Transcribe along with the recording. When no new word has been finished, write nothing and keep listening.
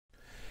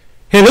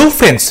Hello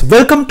friends,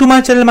 welcome to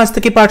my channel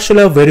Masti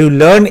PATHSHALA where you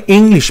learn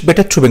English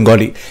better through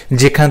Bengali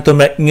যেখানে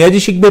তোমরা ইংরেজি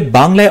শিখবে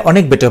বাংলায়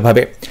অনেক বেটার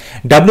ভাবে।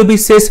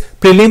 Wbcs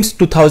Prelims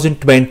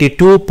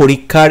 2022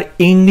 পরীক্ষার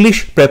ইংলিশ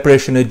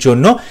প্রিপারেশনের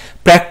জন্য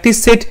প্র্যাকটিস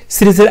সেট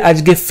সিরিজের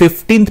আজকে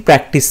 15th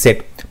প্র্যাকটিস সেট।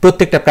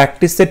 প্রত্যেকটা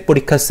প্র্যাকটিস সেট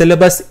পরীক্ষার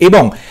সিলেবাস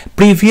এবং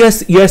প্রিভিয়াস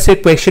ইয়ার্সের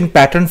কোয়েশ্চেন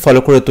প্যাটার্ন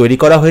ফলো করে তৈরি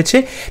করা হয়েছে।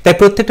 তাই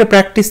প্রত্যেকটা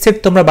প্র্যাকটিস সেট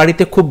তোমরা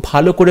বাড়িতে খুব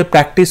ভালো করে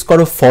প্র্যাকটিস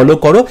করো, ফলো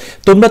করো।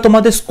 তোমরা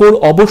তোমাদের স্কোর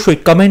অবশ্যই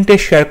কমেন্টে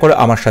শেয়ার করো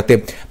আমার সাথে।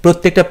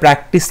 প্রত্যেকটা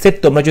প্র্যাকটিস সেট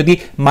তোমরা যদি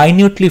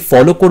মাইনিউটলি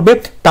ফলো করবে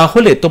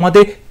তাহলে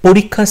তোমাদের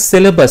পরীক্ষার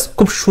সিলেবাস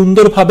খুব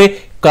সুন্দরভাবে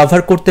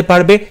কভার করতে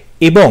পারবে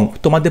এবং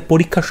তোমাদের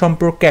পরীক্ষা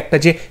সম্পর্কে একটা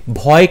যে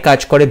ভয় কাজ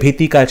করে,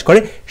 ভীতি কাজ করে,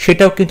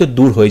 সেটাও কিন্তু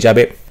দূর হয়ে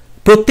যাবে।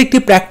 প্রত্যেকটি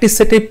প্র্যাকটিস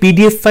সেটের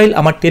পিডিএফ ফাইল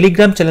আমার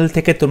টেলিগ্রাম চ্যানেল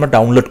থেকে তোমরা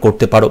ডাউনলোড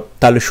করতে পারো।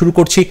 তাহলে শুরু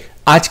করছি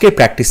আজকের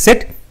practice set.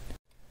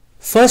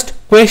 First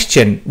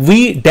question,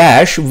 we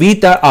dash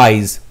with our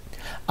eyes.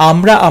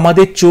 আমরা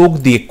আমাদের চোখ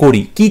দিয়ে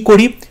করি। কি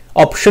করি?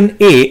 Option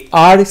A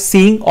R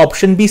seeing,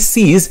 option B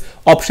seize,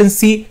 option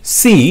C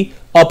C,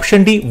 option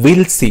D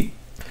will see.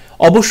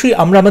 অবশ্যই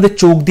আমরা আমাদের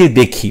চোখ দিয়ে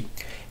দেখি,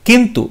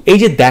 কিন্তু এই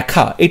যে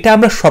দেখা, এটা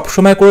আমরা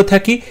সবসময় করে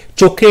থাকি।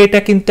 চোখে এটা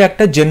কিন্তু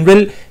একটা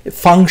জেনারেল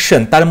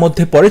ফাংশন, তার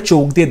মধ্যে পড়ে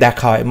চোখ দিয়ে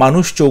দেখা হয়।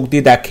 মানুষ চোখ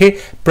দিয়ে দেখে,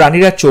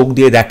 প্রাণীরা চোখ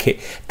দিয়ে দেখে।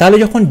 তাহলে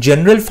যখন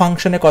জেনারেল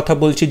ফাংশনের কথা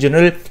বলছি,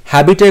 জেনারেল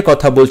হ্যাবিটের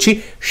কথা বলছি,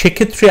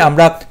 সেক্ষেত্রে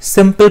আমরা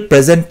সিম্পল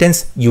প্রেজেন্ট টেন্স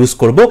ইউজ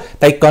করব।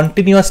 তাই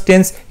কন্টিনিউয়াস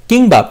টেন্স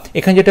কিংবা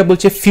এখানে যেটা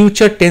বলছে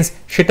ফিউচার টেন্স,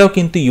 সেটাও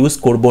কিন্তু ইউজ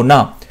করব না।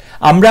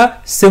 আমরা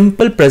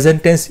সিম্পল প্রেজেন্ট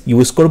টেন্স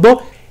ইউজ করব।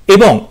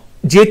 এবং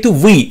যেহেতু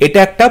উই এটা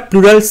একটা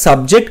প্লুরাল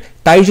সাবজেক্ট,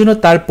 তাই জন্য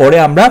তারপরে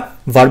আমরা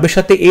ভার্বের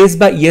সাথে এস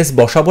বা ইয়েস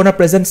বসাবো না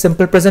প্রেজেন্ট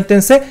সিম্পল প্রেজেন্ট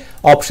টেন্সে।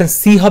 অপশন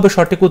সি হবে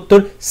সঠিক উত্তর,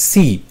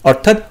 সি,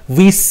 অর্থাৎ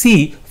we see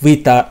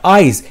with our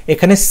eyes.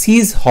 এখানে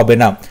সিজ হবে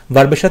না,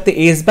 ভার্বের সাথে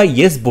এস বা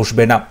ইয়েস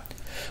বসবে না।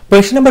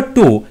 Question number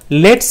 2,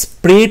 let's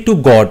pray to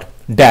god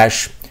dash.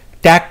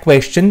 Tag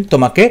question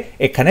তোমাকে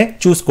এখানে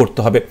চুজ করতে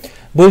হবে।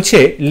 বলছে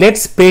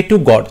লেটস প্রে টু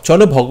গড,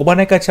 চলো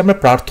ভগবানের কাছে আমরা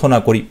প্রার্থনা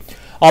করি।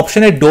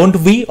 Option A don't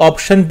we,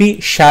 option be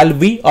shall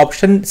we,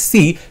 option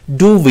C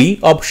do we,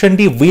 option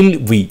D will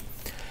we.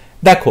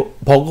 দেখো,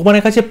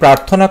 ভগবানের কাছে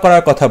প্রার্থনা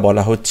করার কথা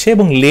বলা হচ্ছে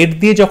এবং লেট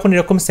দিয়ে যখন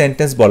এরকম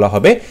সেন্টেন্স বলা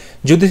হবে,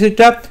 যদি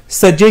সেটা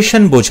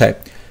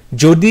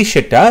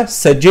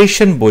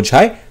সাজেশন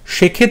বোঝায়,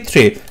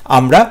 সেক্ষেত্রে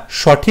আমরা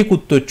সঠিক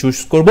উত্তর চুজ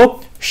করব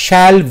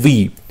শ্যাল উই।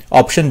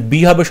 অপশন বি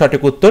হবে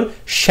সঠিক উত্তর,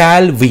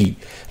 শ্যাল উই।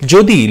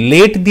 যদি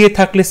লেট দিয়ে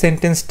থাকলে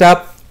সেন্টেন্সটা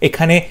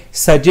এখানে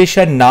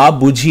সাজেশন না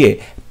বুঝিয়ে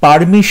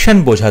পারমিশন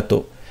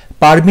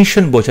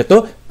বোঝাতো,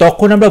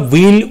 তখন আমরা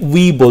উইল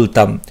উই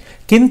বলতাম।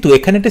 কিন্তু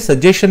এখানে একটা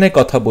সাজেশনের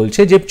কথা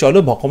বলছে যে চলো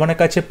ভগবানের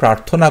কাছে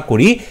প্রার্থনা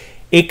করি,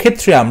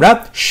 এক্ষেত্রে আমরা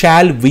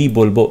শ্যাল উই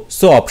বলবো।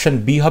 সো অপশন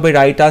বি হবে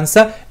right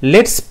answer,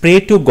 let's pray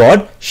to god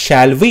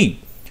shall we.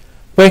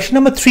 Question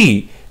number 3,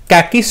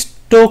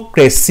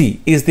 ক্যাকিস্টোক্রেসি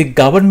is the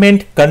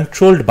government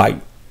controlled by.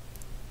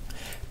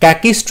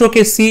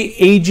 ক্যাকিস্টোক্রেসি,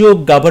 এই যে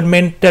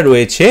গভর্নমেন্টটা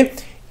রয়েছে,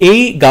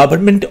 এই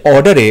গভর্নমেন্ট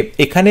অর্ডারে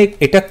এখানে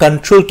এটা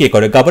কন্ট্রোল কে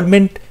করে,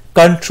 গভর্নমেন্ট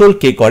কন্ট্রোল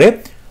কে করে?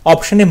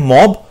 Option A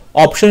mob,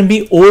 option B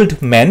old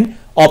man,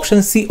 option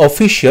C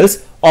officials,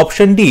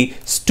 option D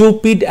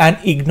stupid and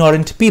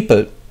ignorant people.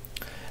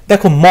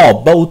 দেখো, মব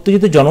বা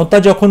উত্তেজিত জনতা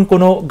যখন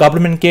কোনো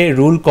গভর্নমেন্টকে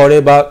রুল করে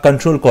বা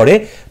কন্ট্রোল করে,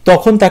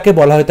 তখন তাকে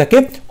বলা হয় তাকে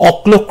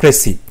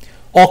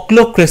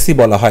অক্লোক্রেসি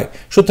বলা হয়।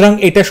 সুতরাং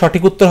এটা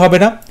সঠিক উত্তর হবে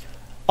না।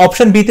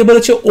 অপশন বিতে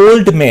বলেছে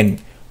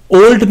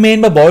ওল্ড মেন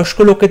বা বয়স্ক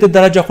লোকেদের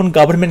দ্বারা যখন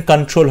গভর্নমেন্ট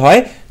কন্ট্রোল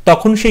হয়,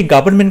 তখন সেই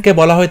গভর্নমেন্টকে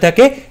বলা হয়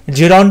থাকে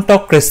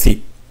জেরন্টোক্রেসি।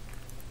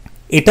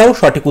 এটাও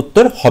সঠিক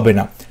উত্তর হবে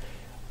না।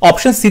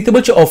 অপশন সিতে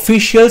বলছে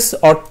অফিসিয়ালস,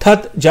 অর্থাৎ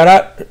যারা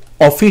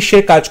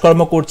অফিসের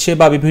কাজকর্ম করছে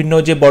বা বিভিন্ন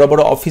যে বড়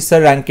বড়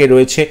অফিসার র্যাঙ্কে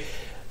রয়েছে,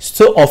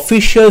 সো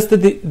অফিসিয়ালস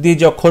দিয়ে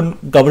যখন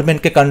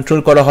গভর্নমেন্টকে কন্ট্রোল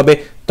করা হবে,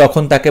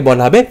 তখন তাকে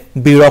বলা হবে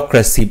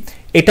বিউরোক্রেসি।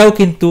 এটাও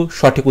কিন্তু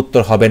সঠিক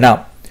উত্তর হবে না।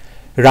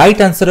 রাইট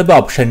আনসার হবে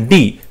option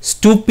D,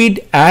 stupid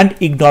and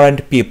ignorant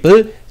people.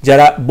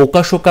 যারা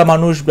বোকাশোকা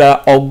মানুষ বা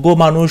অজ্ঞ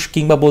মানুষ,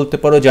 কিংবা বলতে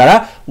পারো যারা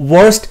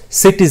ওয়ার্স্ট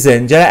সিটিজেন,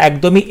 যারা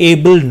একদমই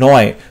এবল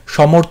নয়,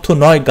 সমর্থ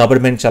নয়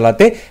গভর্নমেন্ট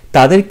চালাতে,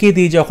 তাদেরকে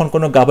দিয়ে যখন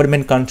কোনো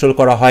গভর্নমেন্ট কন্ট্রোল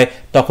করা হয়,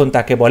 তখন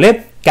তাকে বলে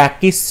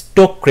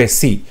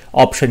ক্যাকিস্টোক্রেসি।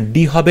 অপশন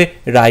ডি হবে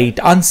right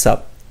answer.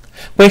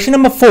 Question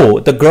number 4,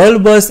 the girl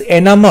was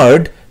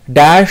এনামার্ড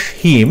dash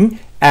him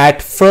at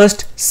first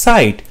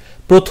sight.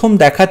 প্রথম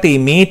দেখাতেই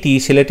মেয়েটি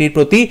ছেলেটির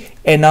প্রতি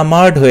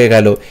এনামার্ড হয়ে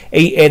গেল।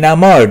 এই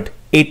এনামার্ড,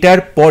 এটার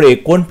পরে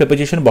কোন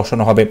প্রিপোজিশন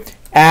বসানো হবে?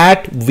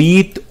 At,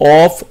 with,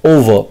 of,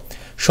 over.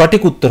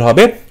 সঠিক উত্তর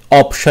হবে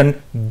অপশন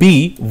বি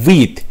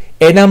উইথ,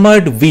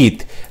 এনামার্ড উইথ।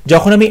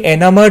 যখন আমি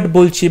এনামার্ড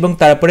বলছি এবং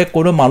তারপরে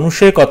কোনো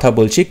মানুষের কথা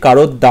বলছি,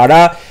 কারোর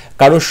দ্বারা,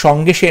 কারোর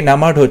সঙ্গে সে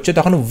এনামার্ড হচ্ছে,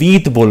 তখন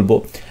উইথ বলবো।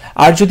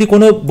 আর যদি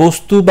কোনো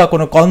বস্তু বা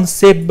কোনো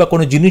কনসেপ্ট বা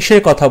কোনো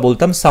জিনিসের কথা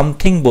বলতাম,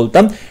 সামথিং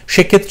বলতাম,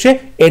 সেক্ষেত্রে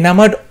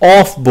এনামার্ড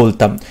অফ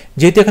বলতাম।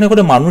 যেহেতু এখানে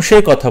কোনো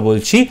মানুষের কথা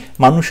বলছি,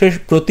 মানুষের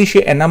প্রতি সে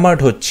এনামার্ড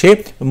হচ্ছে,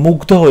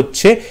 মুগ্ধ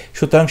হচ্ছে,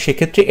 সুতরাং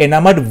সেক্ষেত্রে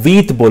এনামার্ড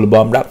উইথ বলবো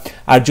আমরা।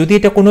 আর যদি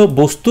এটা কোনো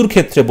বস্তুর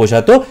ক্ষেত্রে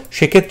বোঝাতো,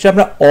 সেক্ষেত্রে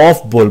আমরা অফ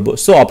বলবো।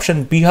 সো অপশন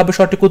বি হবে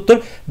সঠিক উত্তর।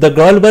 The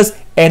girl was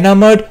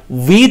এনামার্ড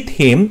with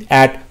him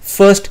at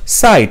first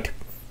sight.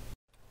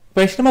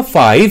 Question number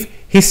 5,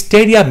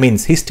 hysteria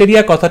means,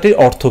 hysteria কথাটির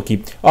অর্থ কি?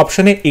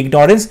 Option A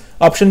ignorance,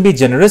 option B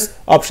generous,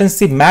 option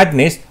C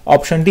madness,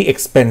 option D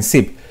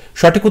expensive।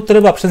 সঠিক উত্তর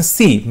হবে অপশন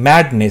সি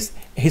madness।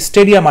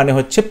 hysteria মানে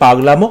হচ্ছে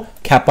পাগলামো,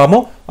 খ্যাপামো।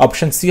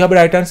 অপশন সি হবে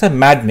right answer,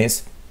 madness।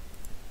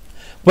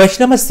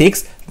 Question number 6,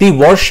 the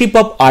worship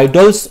of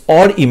idols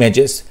or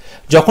images,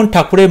 যখন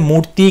ঠাকুরের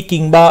মূর্তি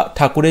কিংবা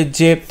ঠাকুরের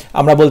যে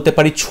আমরা বলতে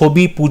পারি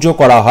ছবি পুজো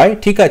করা হয়,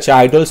 ঠিক আছে,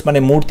 আইডলস মানে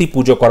মূর্তি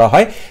পুজো করা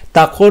হয়,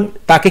 তখন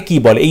তাকে কি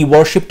বলে, এই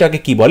ওয়ার্শিপটাকে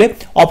কি বলে?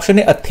 Option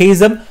A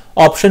অ্যাথেইজম,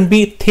 option B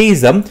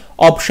থেইজম,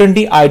 option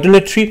D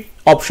আইডোলেট্রি,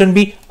 option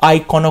B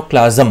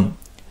আইকনোক্লাজম।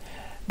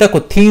 দেখো,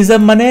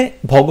 থিইজম মানে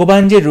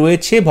ভগবান যে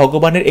রয়েছে,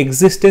 ভগবানের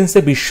এক্সিস্টেন্সে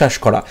বিশ্বাস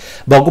করা,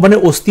 ভগবানের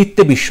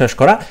অস্তিত্বে বিশ্বাস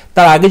করা।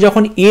 তার আগে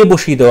যখন এ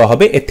বসিয়ে দেওয়া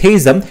হবে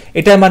এথেইজম,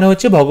 এটা মানে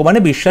হচ্ছে ভগবানে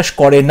বিশ্বাস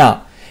করে না।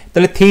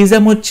 তাহলে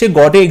থেইজম হচ্ছে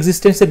গডে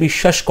এক্সিস্টেন্সে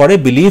বিশ্বাস করে,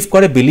 বিলিভ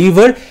করে,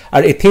 বিলিভার।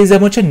 আর এথেইজম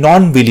হচ্ছে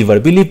নন বিলিভার,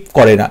 বিলিভ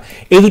করে না।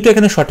 এই দুটো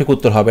এখানে সঠিক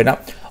উত্তর হবে না।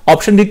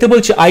 অপশন দিতে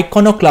বলছে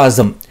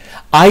আইকনোক্লাজম।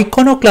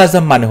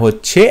 আইকনোক্লাজম মানে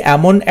হচ্ছে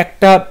এমন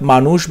একটা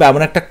মানুষ বা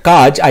এমন একটা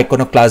কাজ,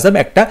 আইকনোক্লাজম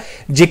একটা,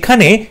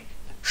 যেখানে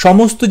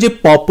সমস্ত যে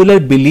পপুলার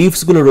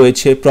বিলিভসগুলো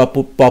রয়েছে,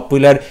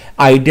 পপুলার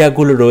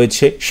আইডিয়াগুলো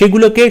রয়েছে,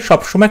 সেগুলোকে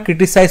সবসময়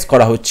ক্রিটিসাইজ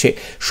করা হচ্ছে।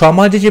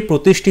 সমাজে যে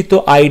প্রতিষ্ঠিত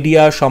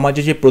আইডিয়া,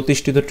 সমাজে যে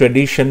প্রতিষ্ঠিত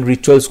ট্র্যাডিশন,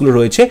 রিচুয়ালসগুলো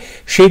রয়েছে,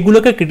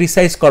 সেগুলোকে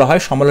ক্রিটিসাইজ করা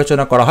হয়,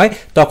 সমালোচনা করা হয়,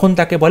 তখন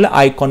তাকে বলে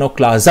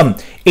আইকনোক্লাজম।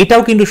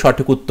 এটাও কিন্তু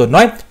সঠিক উত্তর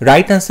নয়।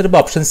 রাইট আনসার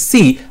হবে অপশন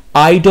সি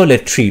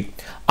আইডোলেট্রি।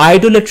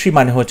 আইডোলেট্রি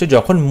মানে হচ্ছে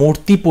যখন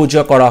মূর্তি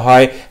পূজা করা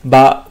হয়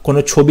বা কোনো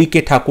ছবিকে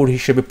ঠাকুর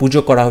হিসেবে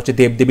পুজো করা হচ্ছে,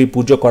 দেবদেবী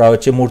পুজো করা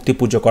হচ্ছে, মূর্তি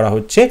পুজো করা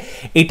হচ্ছে,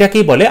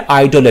 এটাকেই বলে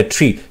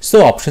আইডোলেট্রি। সো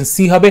অপশন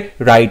সি হবে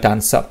right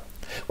answer.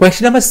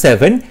 Question number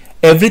 7,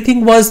 everything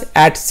was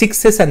at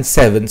 6s and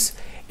 7s।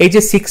 এই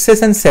যে 6s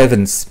and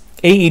 7s,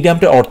 এই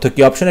ইডিয়ামটার অর্থ কি?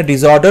 Option A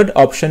ডিসঅর্ডার্ড,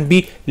 option B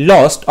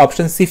lost,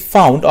 option she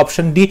found,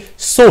 option D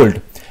sold.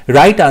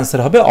 Right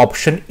answer হবে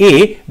অপশন এ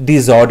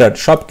ডিসঅর্ডার।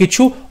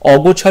 সবকিছু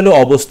অগোছালো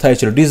অবস্থায়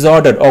ছিল,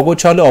 ডিসঅর্ডার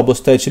অগোছালো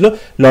অবস্থায় ছিল,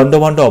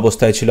 লন্ডভন্ড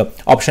অবস্থায় ছিল।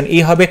 অপশন এ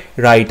হবে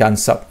right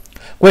answer.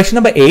 Question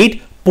number 8,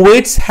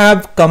 poets have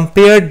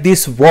compared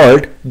this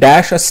world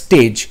dash a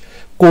stage.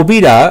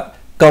 কবিরা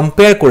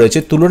কম্পেয়ার করেছে,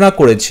 তুলনা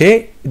করেছে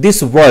দিস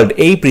ওয়ার্ল্ড,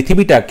 এই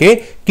পৃথিবীটাকে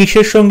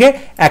কিসের সঙ্গে?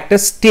 একটা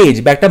স্টেজ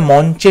বা একটা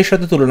মঞ্চের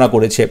সাথে তুলনা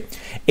করেছে।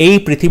 এই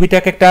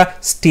পৃথিবীটাকে একটা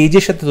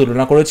স্টেজের সাথে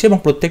তুলনা করেছে এবং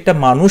প্রত্যেকটা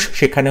মানুষ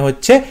সেখানে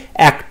হচ্ছে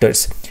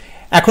অ্যাক্টরস।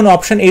 এখন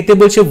অপশন এ তে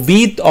বলছে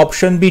with,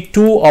 option B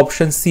two,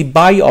 option C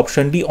by,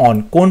 option D on.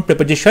 কোন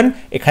প্রিপোজিশন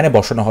এখানে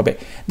বসানো হবে?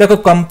 দেখো,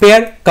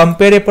 কম্পেয়ার,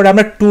 কম্পেয়ারের পরে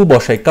আমরা টু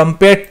বসাই,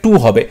 কম্পেয়ার টু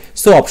হবে।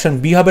 সো অপশন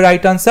বি হবে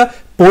right answer.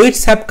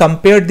 Poets have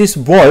compared this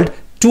world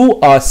to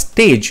a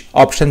stage.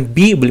 Option B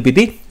will be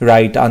the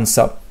right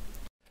answer.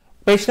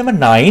 Page number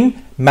 9,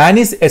 man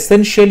is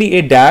essentially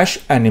a dash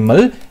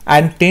animal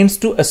and tends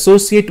to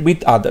associate with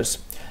others.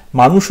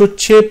 মানুষ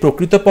হচ্ছে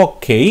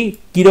প্রকৃতপক্ষেই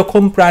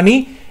কিরকম প্রাণী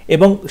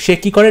এবং সে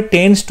কি করে?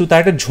 Tends to,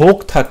 তার একটা ঝোঁক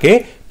থাকে,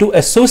 টু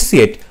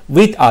অ্যাসোসিয়েট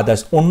উইথ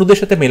আদার্স, অন্যদের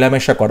সাথে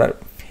মেলামেশা করার।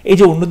 এই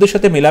যে অন্যদের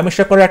সাথে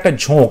মেলামেশা করার একটা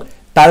ঝোঁক,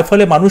 তার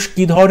ফলে মানুষ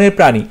কি ধরনের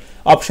প্রাণী?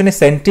 Option A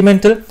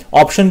sentimental,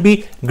 option B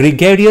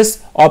গ্রিগেরিয়াস,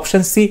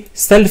 option C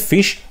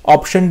shellfish,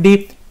 option D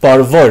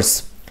পারভার্স।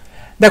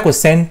 দেখো,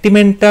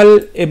 সেন্টিমেন্টাল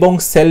এবং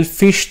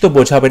সেলফিশ তো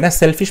বোঝাবে না।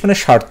 সেলফিশ মানে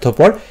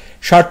স্বার্থপর।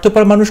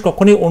 স্বার্থপর মানুষ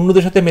কখনোই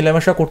অন্যদের সাথে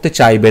মেলামেশা করতে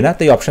চাইবে না,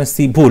 তাই অপশন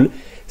সি ভুল।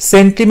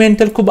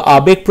 সেন্টিমেন্টাল খুব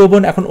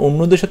আবেগপ্রবণ, এখন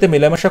অন্যদের সাথে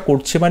মেলামেশা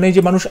করছে মানে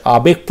যে মানুষ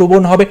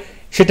আবেগপ্রবণ হবে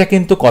সেটা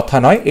কিন্তু কথা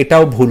নয়,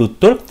 এটাও ভুল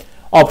উত্তর।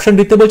 অপশন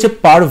ডিতে বলছে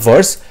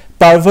পারভার্স।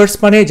 পারভার্স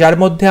মানে যার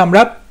মধ্যে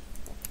আমরা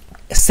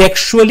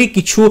সেক্সুয়ালি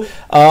কিছু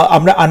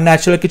আমরা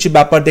আনন্যাচারাল কিছু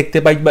ব্যাপার দেখতে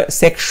পাই, বা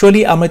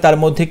সেক্সুয়ালি আমরা তার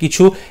মধ্যে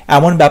কিছু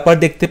এমন ব্যাপার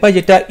দেখতে পাই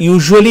যেটা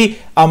ইউজুয়ালি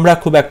আমরা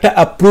খুব একটা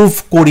অ্যাপ্রুভ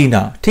করি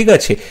না, ঠিক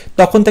আছে,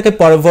 তখন তাকে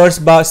পারভার্স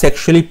বা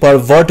সেক্সুয়ালি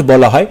পারভার্ট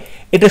বলা হয়।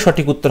 এটা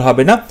সঠিক উত্তর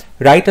হবে না।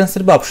 রাইট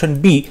আনসার বা অপশন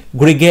বি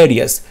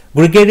গ্রিগেরিয়াস।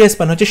 গ্রিগেরিয়াস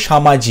মানে হচ্ছে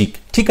সামাজিক,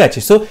 ঠিক আছে।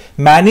 So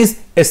man is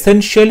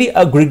essentially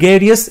a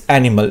গ্রিগেরিয়াস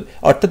animal,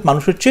 অর্থাৎ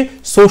মানুষ হচ্ছে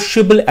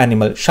সোশিয়েবল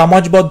অ্যানিমাল,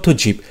 সমাজবদ্ধ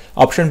জীব।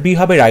 অপশন বি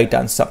হবে right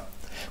answer.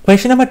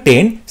 Question number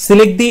 10,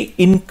 select the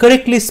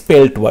incorrectly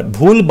spelled word.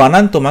 ভুল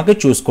বানান তোমাকে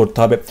চুজ করতে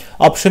হবে।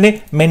 Option A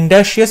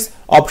mendacious,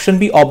 option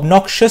B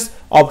obnoxious,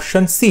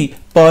 option C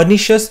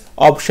pernicious,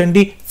 option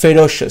D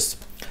ferocious।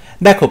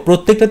 দেখো,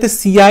 প্রত্যেকটাতে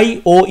CI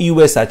ও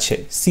US আছে,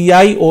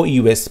 CI ও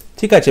US,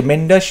 ঠিক আছে।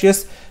 mendacious,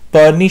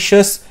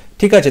 pernicious,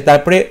 ঠিক আছে,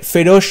 তারপরে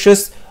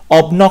ferocious,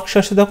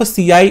 অবনক্সাস দেখো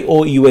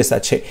CIOUS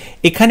আছে,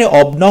 এখানে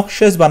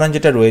অবনক্সাস বানান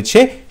যেটা রয়েছে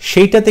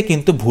সেইটাতে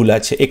কিন্তু ভুল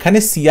আছে, এখানে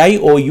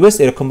CIOUS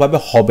এরকম ভাবে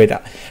হবে না।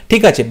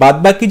 ঠিক আছে,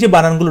 বাদবাকি যে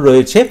বানানগুলো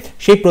রয়েছে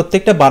সেই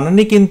প্রত্যেকটা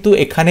বানানই কিন্তু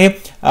এখানে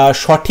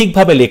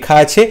সঠিকভাবে লেখা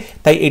আছে,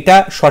 তাই এটা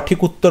সঠিক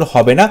উত্তর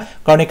হবে না,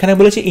 কারণ এখানে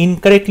বলেছে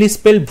ইনকারেক্টলি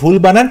স্পেল, ভুল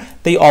বানান,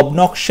 তাই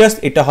অবনক্সাস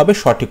এটা হবে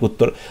সঠিক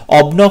উত্তর।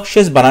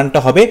 অবনক্সাস বানানটা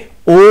হবে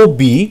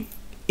OBNOXI,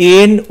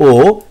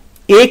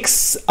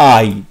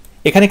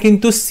 এখানে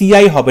কিন্তু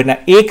CI হবে না,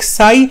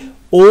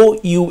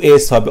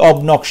 XIOUS হবে,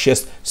 অবনক্সাস।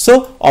 সো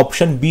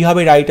অপশন বি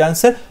হবে রাইট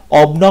আনসার।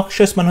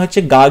 অবনক্সাস মানে হচ্ছে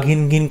গা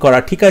ঘিন ঘিন করা।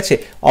 ঠিক আছে,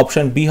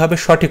 অপশন বি হবে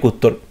সঠিক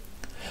উত্তর।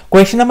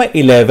 Question number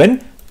 11,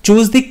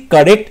 choose the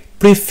correct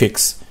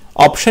prefix.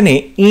 Option A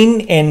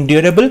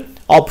ইনএন্ডিউরেবল,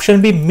 option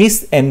B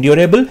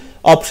মিসএন্ডিউরেবল,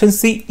 option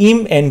C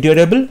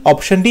ইমএন্ডিউরেবল,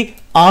 option D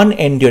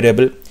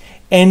আনএন্ডিউরেবল।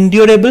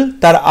 এন্ডিউরেবল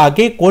তার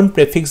আগে কোন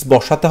প্রেফিক্স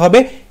বসাতে হবে?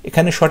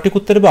 এখানে সঠিক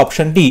উত্তর হবে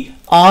অপশন ডি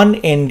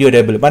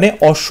আনএন্ডিউরেবল, মানে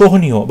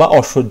অসহনীয় বা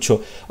অসহ্য।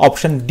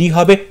 অপশন ডি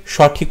হবে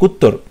সঠিক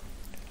উত্তর।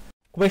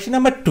 কোয়েশ্চন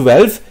নাম্বার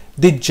 12,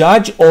 দি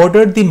জাজ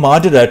order the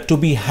murderer two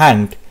be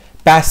hanged.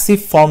 Passive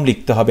form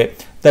লিখতে হবে।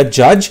 দ্য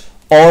জাজ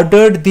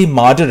ordered the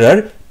murderer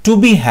two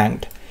be hanged.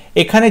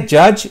 এখানে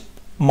জাজ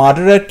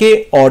মার্ডারারকে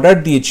অর্ডার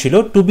দিয়েছিল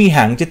টু বি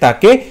হ্যাংড, যে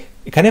তাকে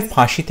এখানে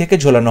ফাঁসি থেকে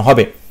ঝোলানো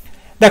হবে।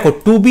 দেখো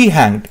টু বি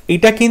হ্যাংড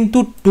এটা কিন্তু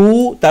টু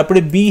তারপরে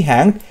বি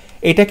হ্যাংড,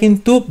 এটা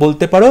কিন্তু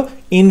বলতে পারো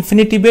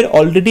ইনফিনিটিভের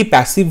অলরেডি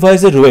প্যাসিভ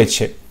ভয়েসে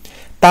রয়েছে,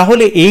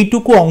 তাহলে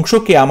এইটুকু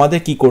অংশকে আমাদের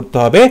কি করতে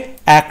হবে?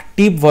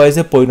 অ্যাক্টিভ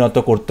ভয়েসে পরিণত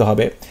করতে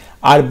হবে,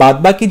 আর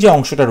বাদবাকি যে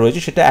অংশটা রয়েছে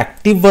সেটা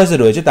অ্যাক্টিভ ভয়েসে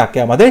রয়েছে, তাকে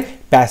আমাদের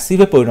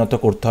প্যাসিভে পরিণত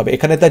করতে হবে।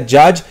 এখানে দ্য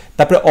জাজ,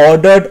 তারপরে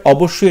অর্ডার্ড,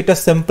 অবশ্যই এটা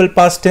সিম্পল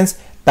পাস্ট টেন্স,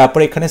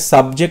 তারপরে এখানে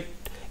সাবজেক্ট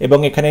এবং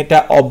এখানে এটা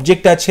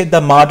অবজেক্ট আছে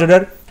দ্য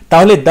মার্ডারার।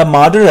 তাহলে দ্য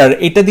মার্ডারার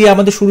এটা দিয়ে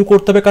আমাদের শুরু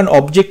করতে হবে, কারণ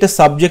অবজেক্টটা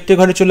সাবজেক্টের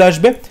ঘরে চলে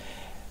আসবে।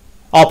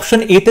 অপশন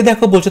এ তে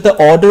দেখো বলছে the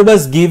order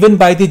was given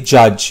by the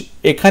জাজ।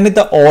 এখানে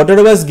দ্য অর্ডার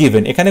ওয়াজ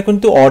গিভেন, এখানে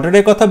কিন্তু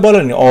অর্ডারের কথা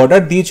বলেনি,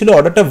 অর্ডার দিয়েছিল,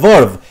 অর্ডারটা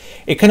ভার্ব,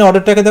 এখানে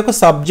অর্ডারটাকে দেখো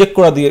সাবজেক্ট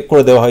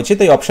করে দেওয়া হয়েছে,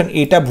 তাই অপশন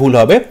এটা ভুল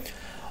হবে।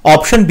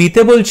 অপশন বি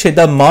তে বলছে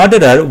the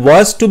murderer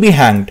was two be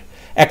hanged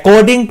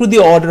according to the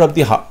order of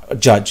the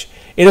জাজ।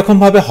 এরকম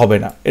ভাবে হবে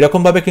না, এরকম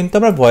ভাবে কিন্তু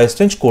আমরা ভয়েস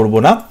চেঞ্জ করব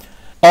না।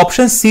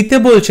 অপশন সি তে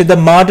বলছে the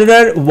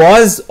murderer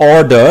was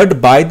ordered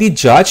by the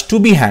জাজ টু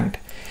বি হ্যাংড।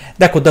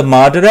 দেখো দ্য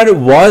মার্ডারার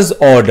ওয়াজ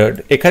অর্ডার্ড,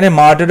 এখানে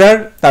মার্ডারার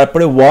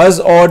তারপরে ওয়াজ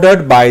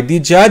অর্ডার্ড বাই দি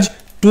জাজ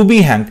টু বি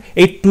হ্যাংড,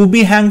 এই টু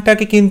বি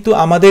হ্যাংডটাকে কিন্তু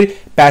আমাদের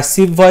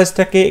প্যাসিভ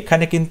ভয়েসটাকে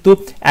এখানে কিন্তু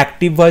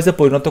অ্যাক্টিভ ভয়েসে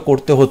পরিণত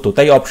করতে হতো,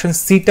 তাই অপশন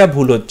সিটা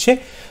ভুল হচ্ছে।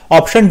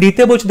 অপশন ডি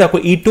তে বলছে দেখো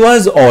ইট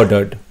ওয়াজ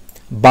অর্ডার্ড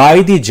বাই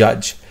দি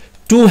জাজ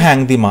টু হ্যাং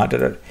দি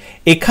মার্ডারার।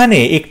 এখানে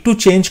একটু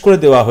চেঞ্জ করে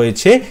দেওয়া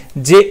হয়েছে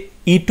যে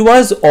ইট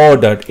ওয়াজ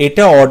অর্ডার্ড,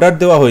 এটা অর্ডার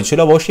দেওয়া হয়েছিল,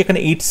 অবশ্যই এখানে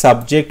ইট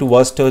সাবজেক্ট,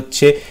 ওয়াজটা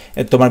হচ্ছে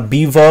তোমার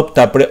বি ভার্ব,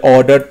 তারপরে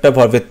অর্ডারটা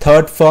ভার্বের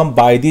থার্ড ফর্ম,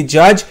 বাই দি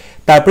জাজ,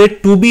 তারপরে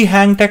টু বি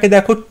হ্যাংটাকে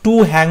দেখো টু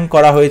হ্যাং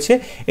করা হয়েছে,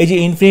 এই যে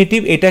ইনফিনিটিভ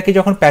এটাকে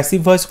যখন প্যাসিভ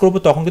ভয়েস করব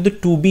তখন কিন্তু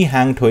টু বি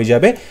হ্যাংড হয়ে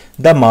যাবে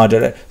the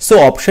murderer. So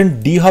option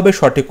D হবে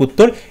সঠিক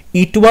উত্তর,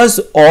 ইট ওয়াজ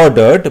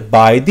অর্ডার্ড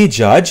বাই দি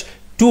জাজ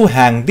টু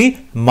হ্যাং দি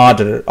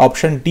মার্ডারার।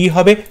 অপশন ডি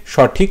হবে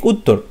সঠিক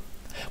উত্তর।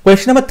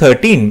 Question number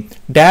 13,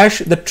 dash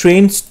the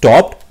train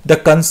stopped, the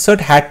concert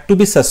had to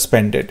be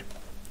suspended.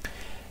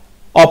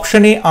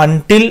 Option A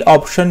until,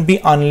 option B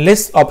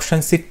unless, option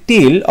C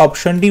till,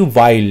 option D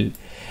while.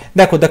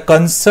 দেখো the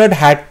concert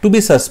had to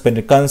be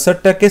suspended,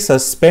 কনসার্টটাকে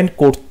suspend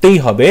করতেই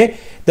হবে।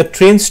 the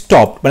train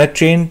stopped মানে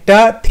ট্রেনটা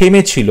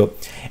থেমেছিল।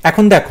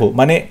 এখন দেখো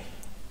মানে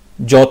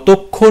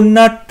যতক্ষণ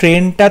না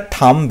ট্রেনটা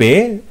থামবে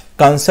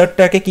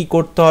কনসার্টটাকে কি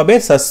করতে হবে?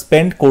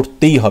 সাসপেন্ড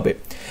করতেই হবে।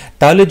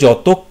 তাহলে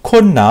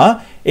যতক্ষণ না,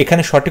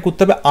 এখানে সঠিক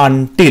উত্তর হবে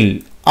আনটিল।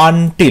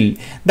 আনটিল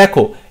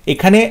দেখো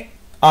এখানে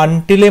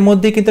আনটিলের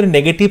মধ্যে কিন্তু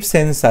নেগেটিভ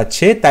সেন্স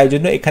আছে, তাই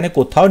জন্য এখানে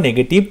কোথাও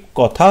নেগেটিভ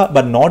কথা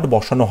বা নট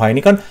বসানো হয়নি,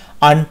 কারণ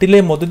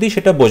আনটিলের মধ্যে দিয়ে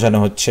সেটা বোঝানো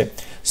হচ্ছে।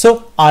 So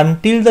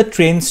until the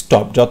train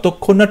stop,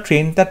 যতক্ষণ না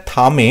ট্রেনটা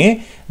থামে,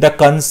 the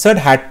concert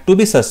had to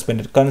B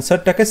suspended,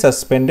 কনসার্টটাকে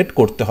suspended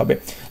করতে হবে।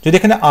 যদি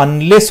এখানে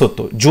আনলেস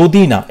হতো,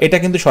 যদি না, এটা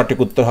কিন্তু সঠিক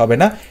উত্তর হবে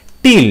না।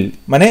 টিল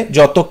মানে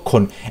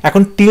যতক্ষণ।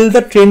 এখন টিল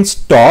দ্য ট্রেন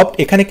স্টপ,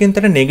 এখানে কিন্তু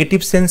একটা নেগেটিভ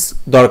সেন্স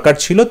দরকার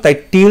ছিল, তাই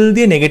টিল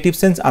দিয়ে নেগেটিভ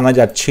সেন্স আনা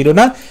যাচ্ছিল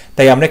না,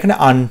 তাই আমরা এখানে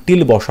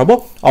আনটিল বসাবো।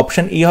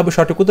 অপশন ই হবে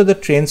সঠিক উত্তর, the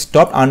train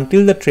stop,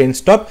 until the train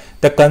stop,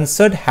 the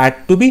concert had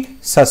to B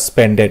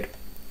suspended.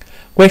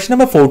 Question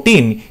number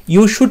 14,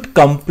 you should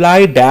comply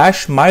dash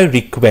my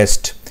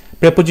request.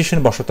 Preposition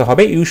বসাতে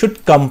হবে, ইউ শুড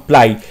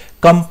কমপ্লাই,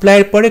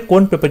 কমপ্লাইয়ের পরে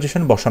কোন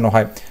প্রেপোজিশন বসানো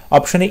হয়?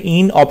 Option A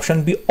in, option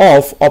B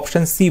of,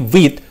 option C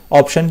with,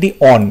 option D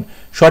on.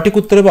 সঠিক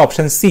উত্তর হবে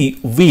option C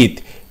with.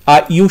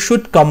 You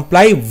should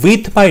comply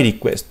with my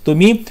request,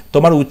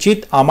 তোমার উচিত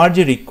আমার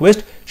যে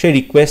রিকোয়েস্ট সেই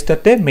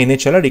রিকোয়েস্টটাতে মেনে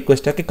চলা,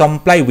 রিকোয়েস্টটাকে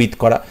কমপ্লাই উইথ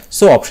করা।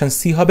 সো অপশন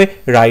সি হবে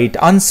right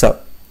answer.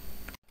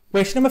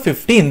 Question number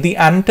 15, the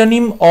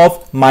antonym of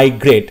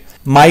migrate.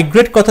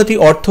 Migrate কথাটি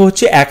অর্থ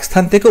হচ্ছে এক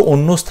স্থান থেকে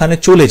অন্য স্থানে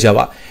চলে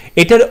যাওয়া।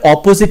 এটার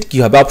অপোজিট কি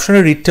হবে? Option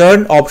A return,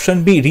 option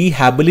B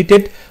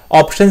rehabilitate,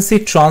 option C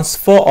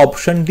transfer,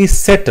 option D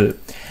settle.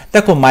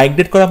 দেখো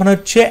মাইগ্রেট করা মানে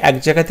হচ্ছে এক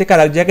জায়গা থেকে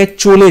আরেক জায়গায়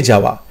চলে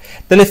যাওয়া,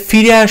 তাহলে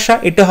ফিরে আসা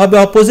এটা হবে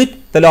অপোজিট,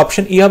 তাহলে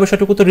অপশন ই হবে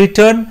সঠিক উত্তর।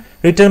 রিটার্ন,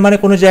 রিটার্ন মানে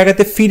কোনো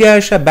জায়গাতে ফিরে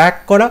আসা, ব্যাক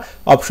করা,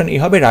 অপশন ই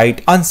হবে রাইট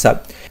আনসার।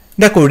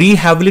 দেখো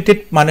রিহ্যাবিলিটেট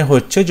মানে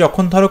হচ্ছে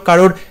যখন ধরো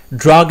কারোর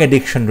ড্রাগ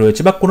অ্যাডিকশন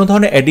রয়েছে বা কোনো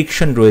ধরনের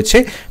অ্যাডিকশন রয়েছে,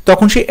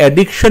 তখন সেই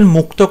অ্যাডিকশন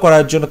মুক্ত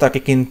করার জন্য তাকে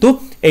কিন্তু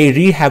এই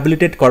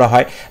রিহ্যাবিলিটেট করা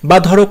হয়। বা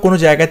ধরো কোনো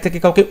জায়গা থেকে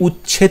কাউকে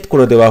উচ্ছেদ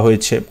করে দেওয়া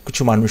হয়েছে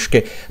কিছু মানুষকে,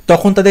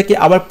 তখন তাদেরকে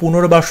আবার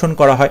পুনর্বাসন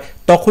করা হয়,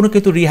 তখনও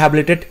কিন্তু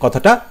রিহ্যাবিলিটেট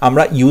কথাটা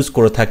আমরা ইউজ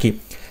করে থাকি।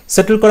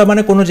 সেটেল করা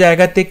মানে কোনো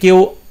জায়গাতে কেউ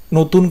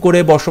নতুন করে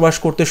বসবাস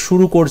করতে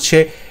শুরু করছে।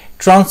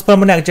 ট্রান্সফার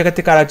মানে এক জায়গা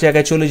থেকে আরেক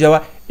জায়গায় চলে যাওয়া,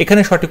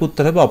 এখানে সঠিক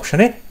উত্তর হবে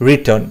অপশনে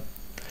return.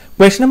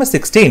 Question number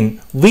 16,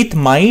 with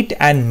might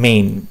and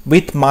main.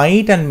 With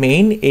might and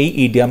main এই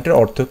ইডিয়ামটার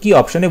অর্থ কি?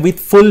 Option A with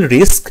full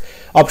risk,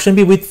 option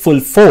B with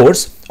full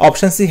force,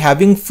 option C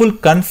having full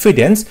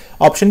confidence,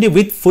 option D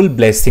with full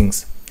blessings।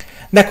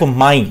 দেখো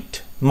মাইট,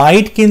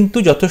 মাইট কিন্তু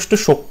যথেষ্ট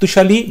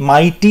শক্তিশালী,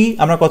 মাইটি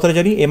আমরা কথাটা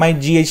জানি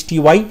MIGHTY,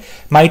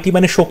 মাইটি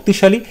মানে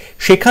শক্তিশালী,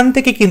 সেখান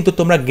থেকে কিন্তু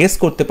তোমরা গেস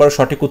করতে পারো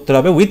সঠিক উত্তর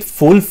হবে with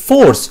full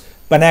force,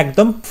 মানে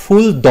একদম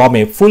ফুল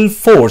দমে, ফুল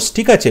ফোর্স,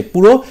 ঠিক আছে,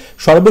 পুরো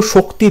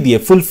সর্বশক্তি দিয়ে,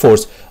 ফুল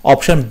ফোর্স,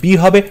 অপশন বি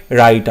হবে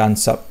right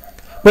answer.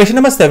 Question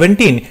number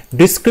 17,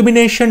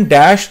 discrimination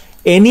dash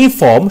any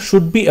form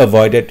should be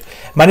avoided.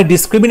 মানে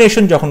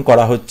ডিসক্রিমিনেশন যখন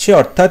করা হচ্ছে,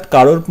 অর্থাৎ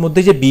কারোর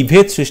মধ্যে যে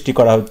বিভেদ সৃষ্টি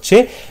করা হচ্ছে,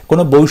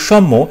 কোনো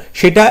বৈষম্য,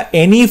 সেটা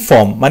এনি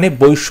ফর্ম মানে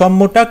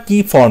বৈষম্যটা কি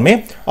ফর্মে?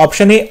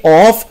 Option A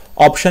of,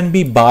 option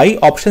B by,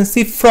 option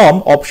C from,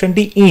 option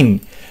D in.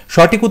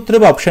 সঠিক উত্তর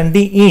হবে option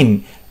D in.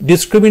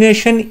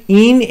 Discrimination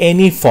in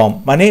any form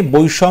মানে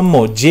বৈষম্য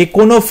যে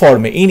কোনো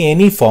ফর্মে, ইন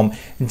এনি ফর্ম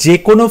যে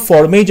কোনো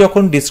ফর্মেই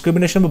যখন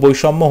ডিসক্রিমিনেশন বা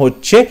বৈষম্য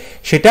হচ্ছে,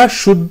 সেটা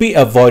শুড বি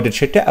অ্যাভয়েডেড,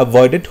 সেটা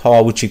অ্যাভয়েডেড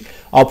হওয়া উচিত।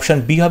 অপশন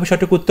বি হবে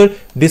সঠিক উত্তর,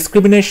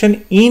 discrimination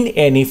in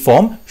any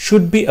form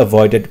should be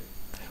avoided.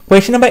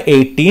 Question number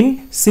 18,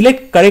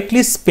 select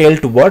correctly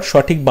spelled word.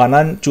 সঠিক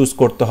বানান চুজ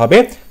করতে হবে।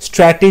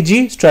 স্ট্র্যাটেজি,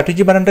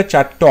 স্ট্র্যাটেজি বানানটা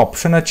চারটে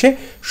অপশন আছে,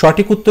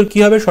 সঠিক উত্তর কি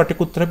হবে? সঠিক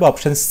উত্তর হবে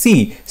option C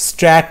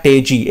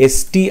strategy,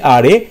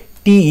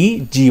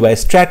 STRATEGY,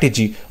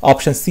 strategy,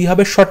 option C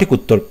হবে সঠিক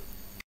উত্তর।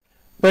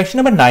 Question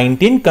number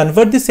 19,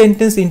 convert the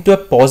sentence into a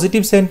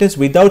positive sentence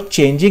without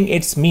changing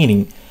its meaning.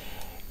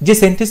 যে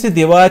সেন্টেন্সটি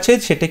দেওয়া আছে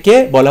সেটাকে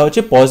বলা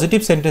হচ্ছে পজিটিভ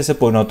সেন্টেন্সে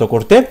পরিণত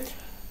করতে।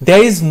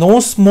 There is no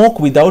smoke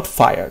without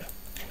fire,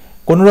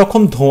 কোনো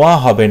রকম ধোঁয়া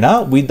হবে না,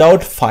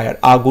 উইদাউট ফায়ার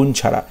আগুন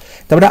ছাড়া,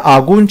 তারপরে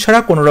আগুন ছাড়া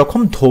কোনো রকম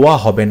ধোঁয়া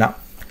হবে না।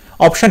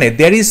 Option A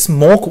there is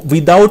smoke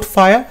without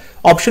fire,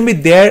 option be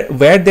there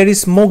wire there is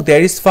smoke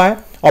there is fire,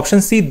 option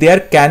C there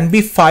can be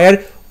fire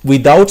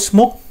without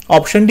smoke,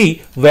 option D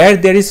wire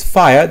there is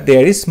fire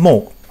there is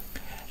smoke.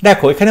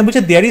 দেখো এখানে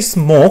বলছে there is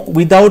smoke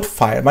without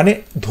fire মানে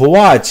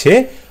ধোঁয়া আছে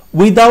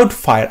without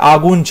fire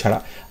আগুন ছাড়া,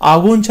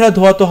 আগুন ছাড়া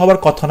ধোঁয়া তো হওয়ার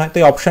কথা নয়,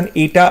 তাই অপশন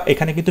এটা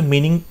এখানে কিন্তু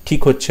মিনিং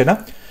ঠিক হচ্ছে না।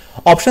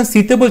 অপশন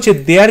সিতে বলছে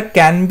there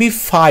can be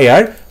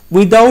fire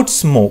without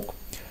smoke,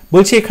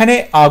 বলছে এখানে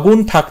আগুন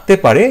থাকতে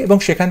পারে এবং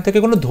সেখান থেকে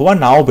কোনো ধোঁয়া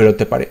নাও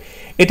বেরোতে পারে।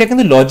 এটা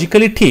কিন্তু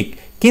লজিক্যালি ঠিক,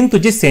 কিন্তু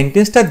যে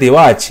সেন্টেন্সটা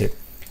দেওয়া আছে,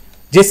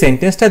 যে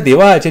সেন্টেন্সটা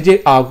দেওয়া আছে যে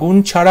আগুন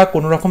ছাড়া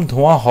কোনো রকম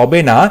ধোঁয়া হবে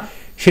না,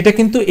 সেটা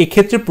কিন্তু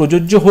এক্ষেত্রে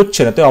প্রযোজ্য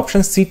হচ্ছে না, তাই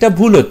অপশন সিটা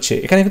ভুল হচ্ছে,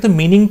 এখানে কিন্তু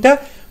মিনিংটা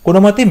কোনো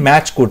মতেই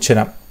ম্যাচ করছে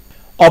না।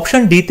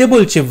 অপশন ডিতে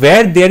বলছে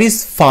wire there is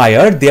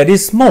fire there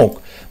is smoke,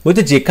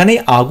 বলতে যেখানেই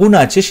আগুন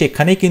আছে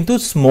সেখানেই কিন্তু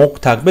স্মোক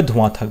থাকবে,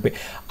 ধোঁয়া থাকবে,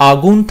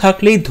 আগুন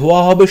থাকলেই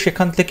ধোঁয়া হবে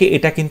সেখান থেকে,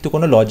 এটা কিন্তু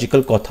কোনো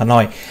লজিক্যাল কথা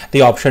নয়,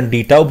 তাই অপশন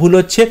ডিটাও ভুল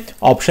হচ্ছে।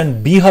 অপশন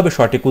বি হবে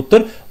সঠিক উত্তর,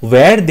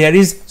 ওয়্যার দেয়ার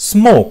ইজ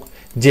স্মোক,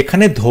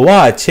 যেখানে ধোঁয়া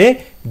আছে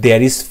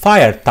দেয়ার ইজ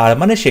ফায়ার, তার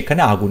মানে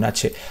সেখানে আগুন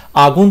আছে,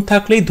 আগুন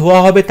থাকলেই ধোঁয়া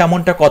হবে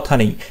তেমনটা কথা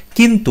নেই,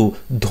 কিন্তু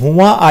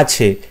ধোঁয়া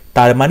আছে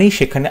তার মানেই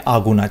সেখানে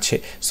আগুন আছে।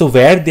 So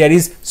wire there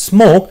is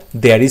smoke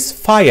there is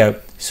fire,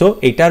 so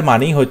এটার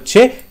মানেই হচ্ছে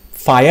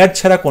ফায়ার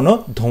ছাড়া কোনো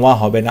ধোঁয়া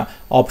হবে না,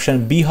 অপশন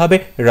বি হবে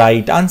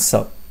right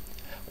answer.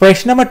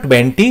 Question number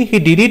 20, he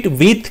did it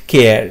with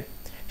care,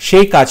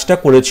 সেই কাজটা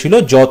করেছিল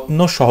যত্ন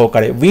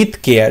সহকারে, উইথ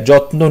কেয়ার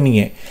যত্ন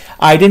নিয়ে।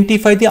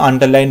 Identify the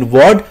underline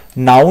word,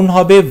 noun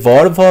হবে,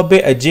 ভার্ব হবে,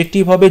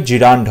 অ্যাডজেক্টিভ হবে,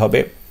 জিরান্ড হবে।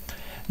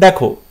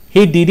 দেখো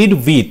হি ডিড ইট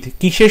উইথ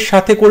কিসের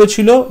সাথে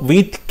করেছিল?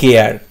 উইথ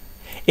কেয়ার,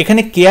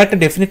 এখানে কেয়ারটা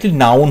ডেফিনেটলি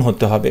নাউন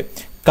হতে হবে,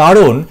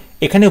 কারণ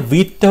এখানে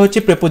উইথটা হচ্ছে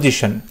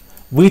প্রেপোজিশন,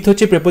 উইথ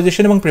হচ্ছে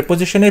প্রেপোজিশন এবং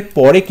প্রেপোজিশনের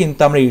পরে কিন্তু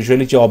আমরা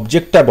ইউজুয়ালি যে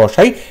অবজেক্টটা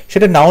বসাই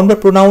সেটা নাউন বা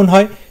প্রোনাউন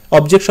হয়,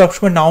 অবজেক্ট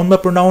সবসময় নাউন বা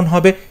প্রোনাউন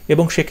হবে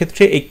এবং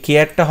সেক্ষেত্রে এই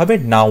কেয়ারটা হবে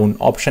নাউন,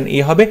 অপশন এ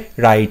হবে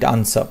right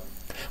answer.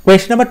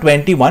 Question number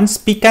 21,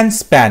 speak and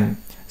span.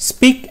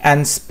 Speak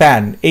and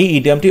span এই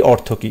ইডিয়ামটি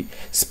অর্থ কি?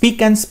 স্পিক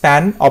অ্যান্ড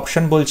স্প্যান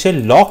অপশন বলছে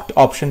locked,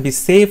 option be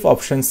safe,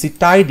 option C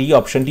tidy,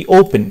 option D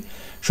open.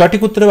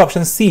 সঠিক উত্তর হবে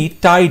অপশন সি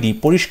টাইডি,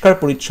 পরিষ্কার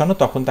পরিচ্ছন্ন,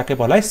 তখন তাকে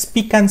বলা হয়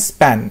speak and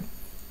span.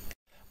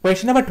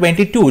 Question number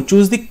 22,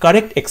 choose the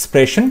correct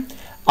expression.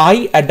 I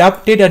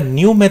adopted a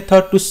new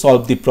method to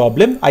solve the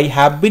problem. I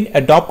have been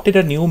adopted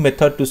a new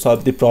method to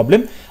solve the problem.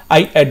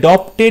 I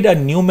adopted a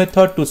new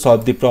method to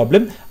solve the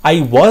problem. I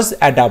was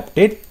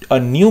adopted a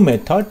new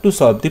method to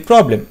solve the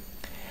problem.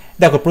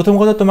 দেখো প্রথম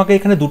কথা তোমাকে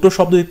এখানে দুটো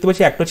শব্দ দেখতে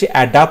পাচ্ছি, একটা হচ্ছে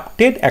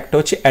অ্যাডাপ্টেড, একটা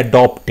হচ্ছে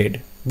অ্যাডপ্টেড।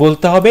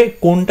 বলতে হবে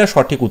কোনটা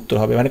সঠিক উত্তর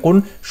হবে, মানে কোন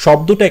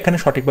শব্দটা এখানে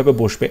সঠিকভাবে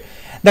বসবে।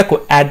 দেখো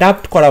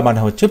অ্যাডাপ্ট করা মানে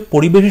হচ্ছে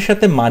পরিবেশের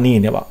সাথে মানিয়ে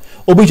নেওয়া,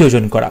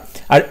 অভিযোজন করা।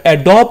 আর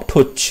অ্যাডপ্ট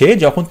হচ্ছে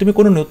যখন তুমি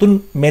কোনো নতুন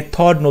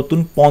মেথড, নতুন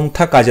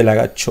পন্থা কাজে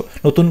লাগাচ্ছ,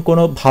 নতুন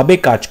কোনো ভাবে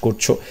কাজ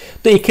করছো।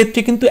 তো এক্ষেত্রে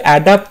কিন্তু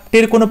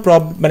অ্যাডাপ্টের কোনো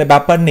মানে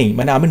ব্যাপার নেই,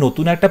 মানে আমি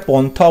নতুন একটা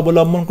পন্থা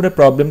অবলম্বন করে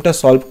প্রবলেমটা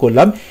সলভ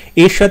করলাম,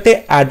 এর সাথে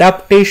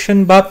অ্যাডাপ্টেশন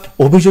বা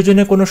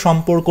অভিযোজনের কোনো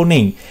সম্পর্ক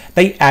নেই।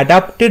 তাই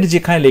অ্যাডাপ্টেড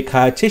যেখানে লেখা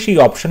আছে সেই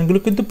অপশনগুলো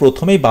কিন্তু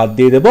প্রথমেই বাদ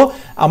দিয়ে দেবো,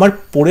 আমার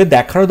পড়ে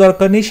দেখারও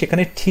দরকার নেই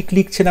সেখানে ঠিক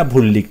লিখছে না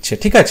ভুল লিখছে,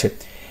 ঠিক আছে।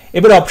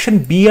 এবার অপশন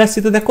বি আর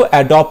সিতে দেখো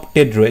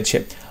অ্যাডপ্টেড রয়েছে।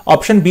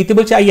 অপশন বিতে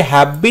বলছে I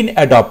have been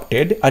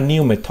adopted a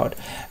new method,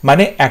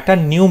 মানে একটা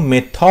new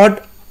method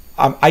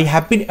I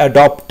have been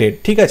adopted,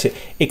 ঠিক আছে।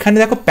 এখানে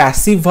দেখো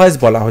প্যাসিভ ভয়েস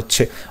বলা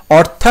হচ্ছে,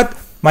 অর্থাৎ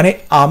মানে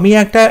আমি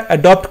একটা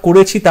অ্যাডপ্ট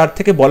করেছি তার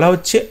থেকে বলা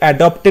হচ্ছে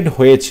অ্যাডপ্টেড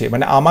হয়েছে,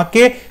 মানে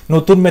আমাকে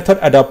নতুন মেথড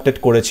অ্যাডপ্টেড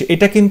করেছে।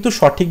 এটা কিন্তু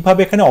সঠিকভাবে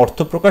এখানে অর্থ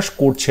প্রকাশ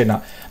করছে না,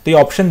 তো এই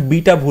অপশন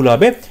বিটা ভুল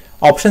হবে।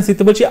 অপশন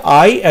সিতে বলছি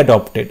আই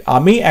অ্যাডপ্টেড,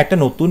 আমি একটা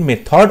নতুন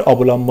মেথড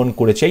অবলম্বন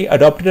করেছি, I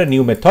adopted a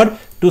new method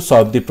to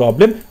solve the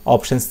problem.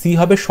 Option C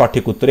হবে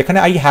সঠিক উত্তর। এখানে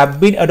আই হ্যাভ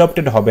বিন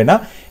অ্যাডপ্টেড হবে না,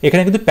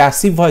 এখানে কিন্তু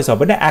প্যাসিভ ভয়েস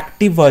হবে না,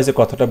 অ্যাক্টিভ ভয়েসের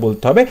কথাটা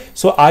বলতে হবে।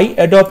 So I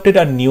adopted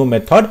a new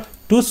method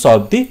to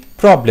solve the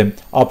problem.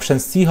 Option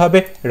C হবে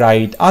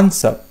right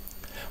answer.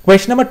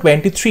 Question number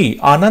 23.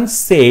 Anand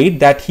said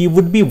that he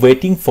would be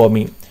waiting for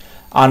me.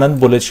 আনন্দ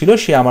বলেছিল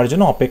সে আমার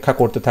জন্য অপেক্ষা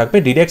করতে থাকবে।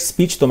 ডিরেক্ট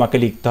স্পিচ তোমাকে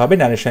লিখতে হবে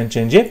নারেশন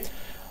চেঞ্জে।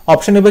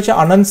 অপশন এ বলছে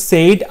আনন্দ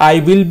said I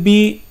will be,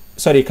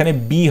 sorry এখানে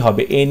বি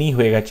হবে, এনি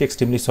হয়ে গেছে,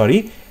 extremely sorry.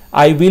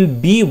 I will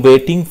be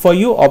waiting for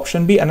you.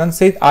 Option B, Anand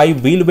said I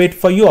will wait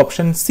for you.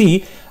 Option C,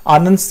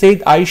 Anand said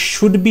I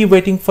should be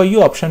waiting for you.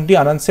 Option D,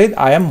 Anand said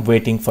I am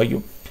waiting for you.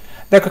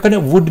 দেখো এখানে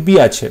would be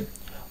আছে,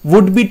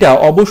 would beta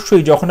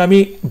অবশ্যই যখন আমি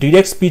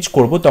direct speech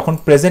করব তখন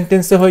present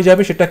টেন্সে হয়ে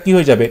যাবে, সেটা কি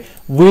হয়ে যাবে,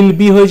 উইল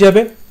বি হয়ে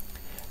যাবে।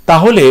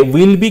 তাহলে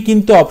উইল বি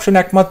কিন্তু অপশন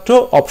একমাত্র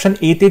অপশন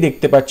এ তে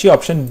দেখতে পাচ্ছি,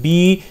 অপশন বি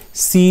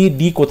সি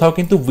ডি কোথাও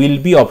কিন্তু উইল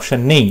বি অপশন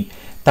নেই।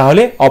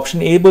 তাহলে অপশন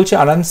এ বলছে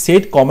আনন্দ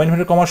সেড, কমা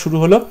ইনভার্টেড কমা শুরু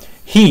হলো,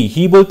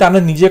 হি বলতে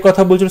আনন্দ নিজের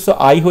কথা বলছিল, সো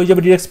আই হয়ে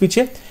যাবে ডিরেক্ট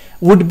স্পিচে।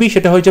 উড বি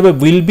সেটা হয়ে যাবে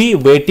উইল বি,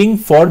 ওয়েটিং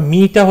ফর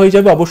মিটা হয়ে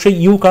যাবে অবশ্যই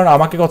ইউ, কারণ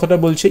আমাকে কথাটা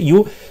বলছে ইউ।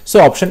 সো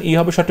অপশন ই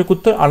হবে সঠিক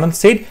উত্তর। আনন্দ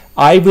said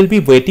I will be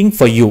waiting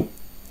for you.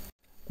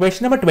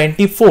 Question number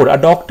 24. A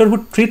doctor who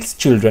treats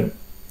children,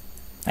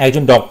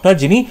 একজন ডক্টর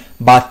যিনি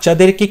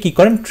বাচ্চাদেরকে কি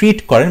করেন, ট্রিট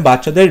করেন,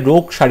 বাচ্চাদের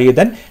রোগ সারিয়ে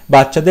দেন,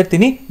 বাচ্চাদের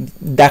তিনি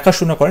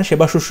দেখাশোনা করেন,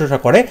 সেবা শুশ্রূষা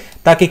করে,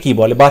 তাকে কি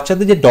বলে?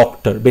 বাচ্চাদের যে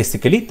ডক্টর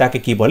বেসিক্যালি তাকে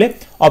কি বলে?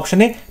 Option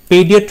A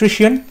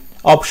paediatrician,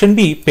 option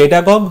B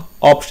পেডাগগ,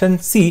 option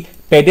C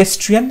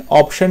pedestrian,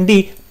 option D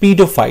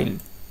paedophile.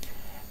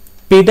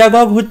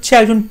 পেডাগগ হচ্ছে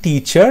একজন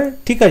টিচার,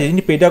 ঠিক আছে,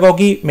 যিনি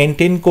পেডাগগি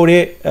মেনটেন করে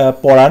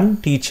পড়ান,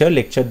 টিচার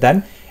লেকচার দেন,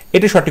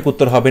 এটা সঠিক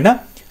উত্তর হবে না।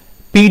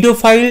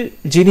 পিডোফাইল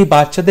যিনি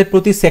বাচ্চাদের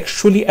প্রতি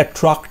সেক্সুয়ালি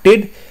অ্যাট্রাক্টেড,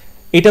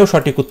 এটাও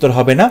সঠিক উত্তর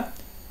হবে না।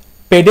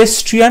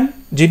 পেডেস্ট্রিয়ান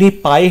যিনি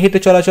পায়ে হেঁটে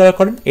চলাচল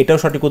করেন, এটাও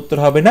সঠিক উত্তর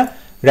হবে না।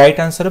 রাইট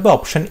আনসার হবে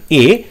অপশন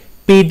এ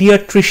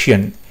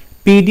পেডিয়াট্রিশিয়ান।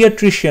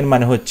 পেডিয়াট্রিশিয়ান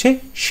মানে হচ্ছে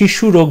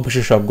শিশু রোগ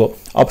বিশেষজ্ঞ।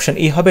 অপশন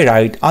এ হবে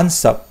রাইট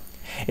আনসার।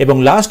 এবং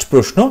লাস্ট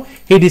প্রশ্ন,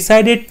 he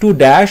decided to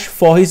dash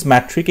for his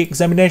matric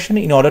examination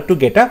in order to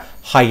get a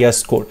hire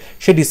score.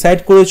 Say decide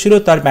করেছিল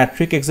তার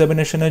ম্যাট্রিক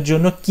এক্সামিনেশনের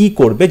জন্য কি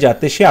করবে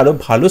যাতে সে আরো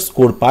ভালো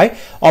স্কোর পায়।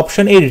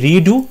 Option A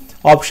redo,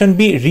 option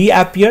B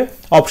রিঅ্যাপিয়ার,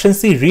 option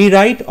C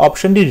rewrite,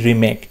 option D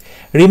remake.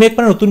 Remake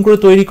মানে নতুন করে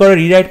তৈরি করা,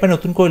 রিরাইট মানে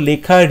নতুন করে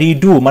লেখা,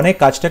 রিডু মানে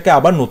কাজটাকে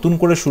আবার নতুন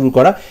করে শুরু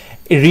করা।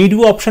 রিডু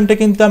অপশনটা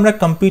কিন্তু আমরা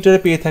কম্পিউটারে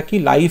পেয়ে থাকি,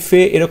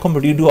 লাইফে এরকম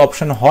রিডু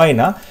অপশন হয়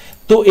না,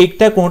 তো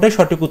একটা কোনোটাই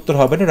সঠিক উত্তর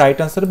হবে না। রাইট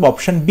আনসার হবে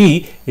অপশন বি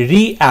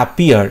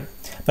রিঅ্যাপিয়ার,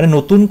 মানে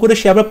নতুন করে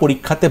সে আবার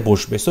পরীক্ষাতে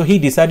বসবে। So he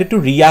decided to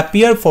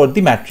রিঅ্যাপিয়ার for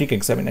the matric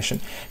examination.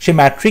 Say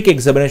matric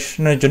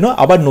এক্সামিনেশনের জন্য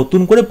আবার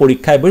নতুন করে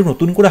পরীক্ষায় বসে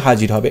নতুন করে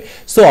হাজির হবে।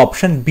 সো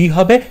অপশন বি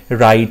হবে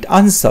রাইট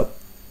আনসার।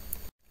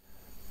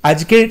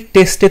 আজকের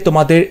টেস্টে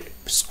তোমাদের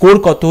স্কোর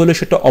কত হলো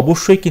সেটা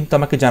অবশ্যই কিন্তু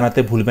আমাকে জানাতে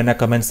ভুলবে না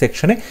কমেন্ট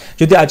সেকশনে।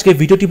 যদি আজকের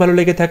ভিডিওটি ভালো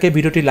লেগে থাকে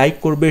ভিডিওটি লাইক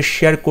করবে,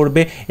 শেয়ার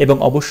করবে এবং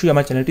অবশ্যই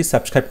আমার চ্যানেলটি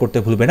সাবস্ক্রাইব করতে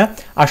ভুলবে না।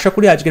 আশা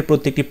করি আজকের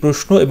প্রত্যেকটি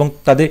প্রশ্ন এবং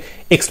তাদের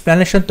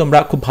এক্সপ্লেনেশন তোমরা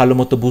খুব ভালো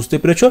মতো বুঝতে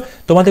পেরেছো।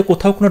 তোমাদের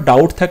কোথাও কোনো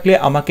ডাউট থাকলে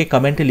আমাকে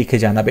কমেন্টে লিখে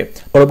জানাবে।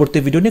 পরবর্তী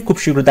ভিডিও নিয়ে খুব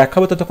শীঘ্র দেখা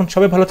হবে, ততক্ষণ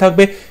সবাই ভালো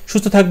থাকবে,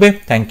 সুস্থ থাকবে।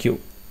 Thank you.